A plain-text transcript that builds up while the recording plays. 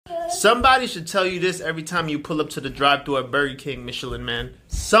Somebody should tell you this every time you pull up to the drive-thru at Burger King, Michelin Man.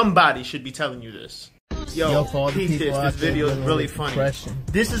 Somebody should be telling you this. Yo, peep this. This video is really funny.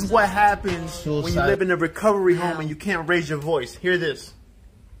 This is what happens when you live in a recovery home and you can't raise your voice. Hear this.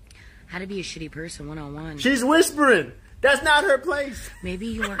 How to be a shitty person 101. She's whispering. That's not her place. Maybe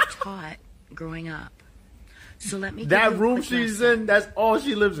you weren't taught growing up. So let me that room she's in, that's all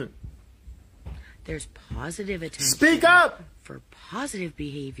she lives in. There's positive attention. Speak up! For positive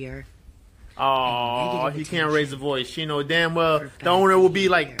behavior. Oh, he can't raise the voice. She know damn well the owner will be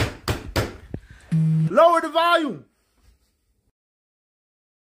like, lower the volume.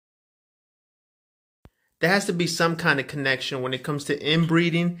 There has to be some kind of connection when it comes to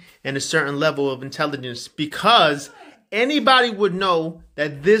inbreeding and a certain level of intelligence, because anybody would know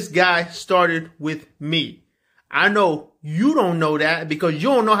that this guy started with me. I know you don't know that because you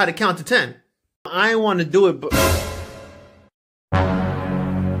don't know how to count to 10. I ain't want to do it, but...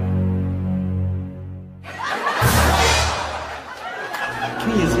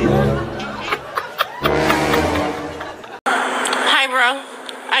 Can you see that? Hi, bro.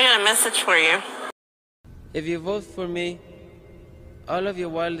 I got a message for you. If you vote for me, all of your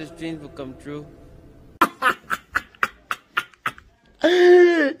wildest dreams will come true.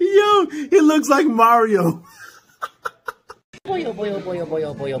 Yo, he looks like Mario. Boy, oh boy, oh boy, oh boy,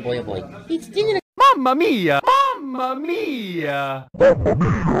 oh boy, oh boy, oh boy. It's dinner. Mamma mia! Mamma mia!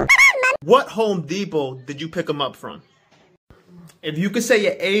 What Home Depot did you pick them up from? If you could say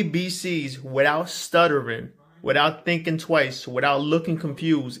your ABCs without stuttering, without thinking twice, without looking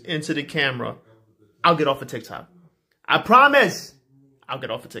confused into the camera, I'll get off of TikTok. I promise. I'll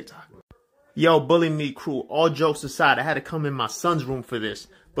get off of TikTok. Yo, Bully Me crew, all jokes aside, I had to come in my son's room for this.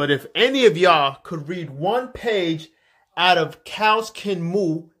 But if any of y'all could read one page out of Cows Can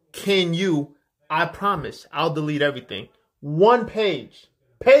Moo, Can You, I promise I'll delete everything. One page.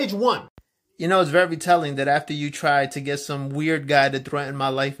 Page 1. You know, it's very telling that after you tried to get some weird guy to threaten my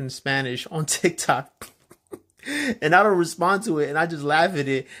life in Spanish on TikTok, and I don't respond to it, and I just laugh at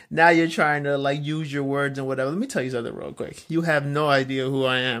it, now you're trying to, like, use your words and whatever. Let me tell you something real quick. You have no idea who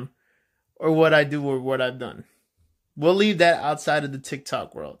I am, or what I do, or what I've done. We'll leave that outside of the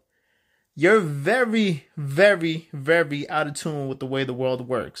TikTok world. You're very, very, very out of tune with the way the world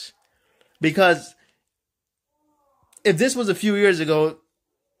works. Because if this was a few years ago,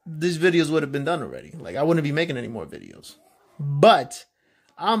 these videos would have been done already. Like, I wouldn't be making any more videos. But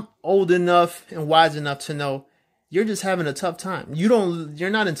I'm old enough and wise enough to know you're just having a tough time. You're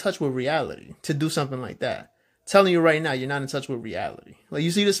not in touch with reality to do something like that. I'm telling you right now, you're not in touch with reality. Like,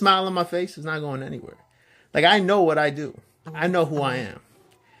 you see the smile on my face? It's not going anywhere. Like, I know what I do. I know who I am.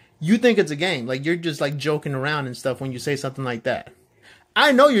 You think it's a game. Like, you're just, like, joking around and stuff when you say something like that.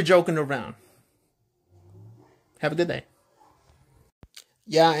 I know you're joking around. Have a good day.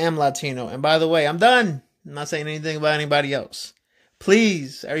 Yeah, I am Latino. And by the way, I'm done. I'm not saying anything about anybody else.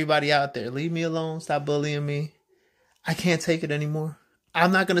 Please, everybody out there, leave me alone. Stop bullying me. I can't take it anymore.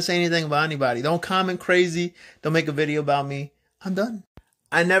 I'm not going to say anything about anybody. Don't comment crazy. Don't make a video about me. I'm done.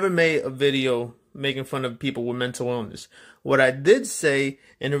 I never made a video making fun of people with mental illness. What I did say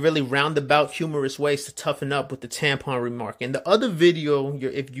in a really roundabout, humorous way is to toughen up with the tampon remark. And the other video,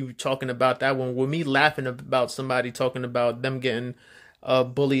 if you're talking about that one, with me laughing about somebody talking about them getting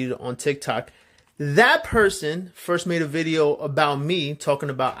bullied on TikTok, that person first made a video about me talking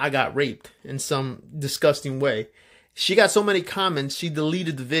about I got raped in some disgusting way. She got so many comments, she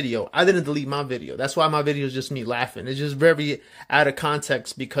deleted the video. I didn't delete my video. That's why my video is just me laughing. It's just very out of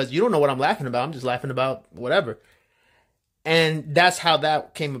context because you don't know what I'm laughing about. I'm just laughing about whatever. And that's how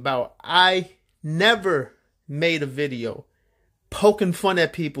that came about. I never made a video poking fun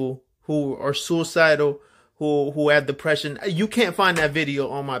at people who are suicidal, who have depression. You can't find that video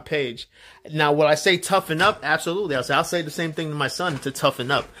on my page. Now, will I say toughen up? Absolutely. I'll say the same thing to my son, to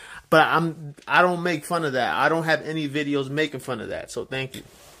toughen up. But I don't make fun of that. I don't have any videos making fun of that. So thank you.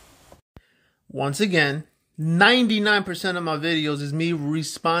 Once again, 99% of my videos is me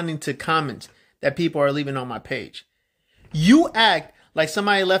responding to comments that people are leaving on my page. You act like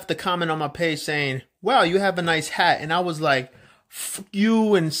somebody left a comment on my page saying, wow, you have a nice hat. And I was like, fuck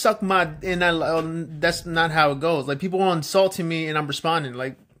you and suck my, and that's not how it goes. Like, people are insulting me and I'm responding.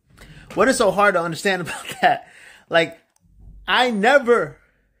 Like, what is so hard to understand about that? Like, I never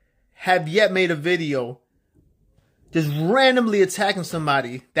have yet made a video just randomly attacking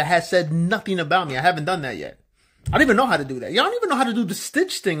somebody that has said nothing about me. I haven't done that yet. I don't even know how to do that. Y'all don't even know how to do the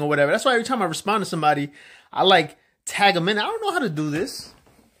stitch thing or whatever. That's why every time I respond to somebody, I like tag them in. I don't know how to do this.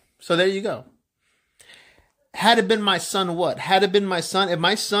 So there you go. Had it been my son, what? Had it been my son, if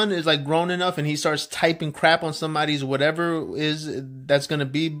my son is like grown enough and he starts typing crap on somebody's whatever is that's going to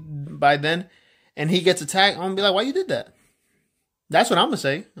be by then, and he gets attacked, I'm gonna be like, why you did that? That's what I'm gonna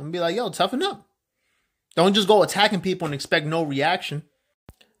say. I'm gonna be like, yo, toughen up. Don't just go attacking people and expect no reaction.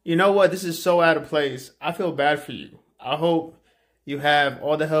 You know what? This is so out of place. I feel bad for you. I hope you have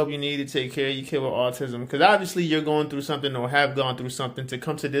all the help you need to take care of your kid with autism. Because obviously you're going through something or have gone through something to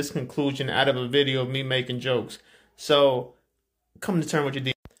come to this conclusion out of a video of me making jokes. So, come to terms with your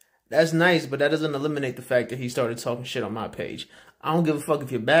deal. That's nice, but that doesn't eliminate the fact that he started talking shit on my page. I don't give a fuck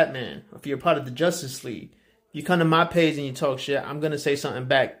if you're Batman, or if you're part of the Justice League. You come to my page and you talk shit, I'm going to say something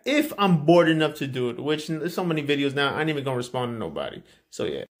back. If I'm bored enough to do it, which there's so many videos now, I ain't even going to respond to nobody. So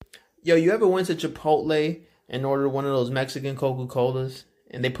yeah. Yo, you ever went to Chipotle and ordered one of those Mexican Coca-Colas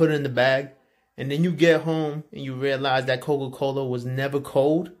and they put it in the bag? And then you get home and you realize that Coca-Cola was never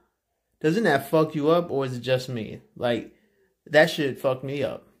cold? Doesn't that fuck you up, or is it just me? Like, that shit fucked me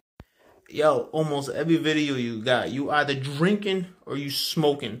up. Yo, almost every video you got, you either drinking or you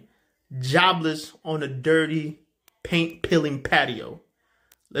smoking. Jobless on a dirty, paint-peeling patio.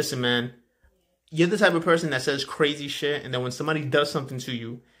 Listen, man. You're the type of person that says crazy shit, and then when somebody does something to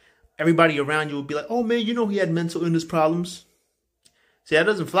you, everybody around you will be like, oh, man, you know he had mental illness problems. See, that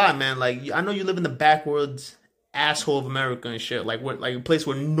doesn't fly, man. Like, I know you live in the backwoods asshole of America and shit. Like a place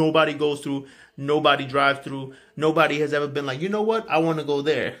where nobody goes through, nobody drives through, nobody has ever been like, you know what? I want to go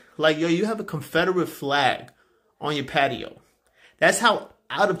there. Like, yo, you have a Confederate flag on your patio. That's how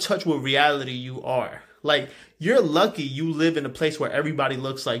out of touch with reality you are. Like, you're lucky you live in a place where everybody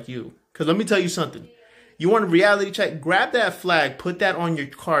looks like you. Because let me tell you something. You want a reality check? Grab that flag, put that on your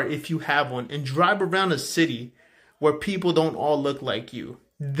car if you have one, and drive around a city where people don't all look like you.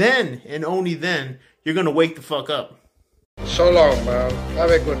 Then, and only then, you're going to wake the fuck up. So long, man.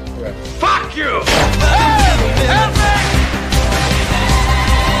 Have a good rest. Fuck you! Hey! Help me!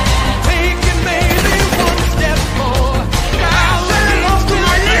 Taking maybe one step more.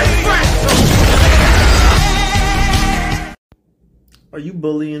 Are you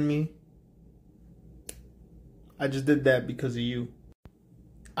bullying me? I just did that because of you.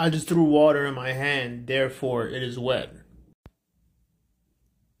 I just threw water in my hand, therefore it is wet.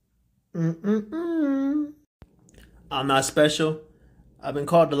 I'm not special. I've been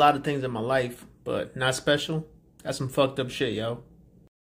called a lot of things in my life, but not special. That's some fucked up shit, yo.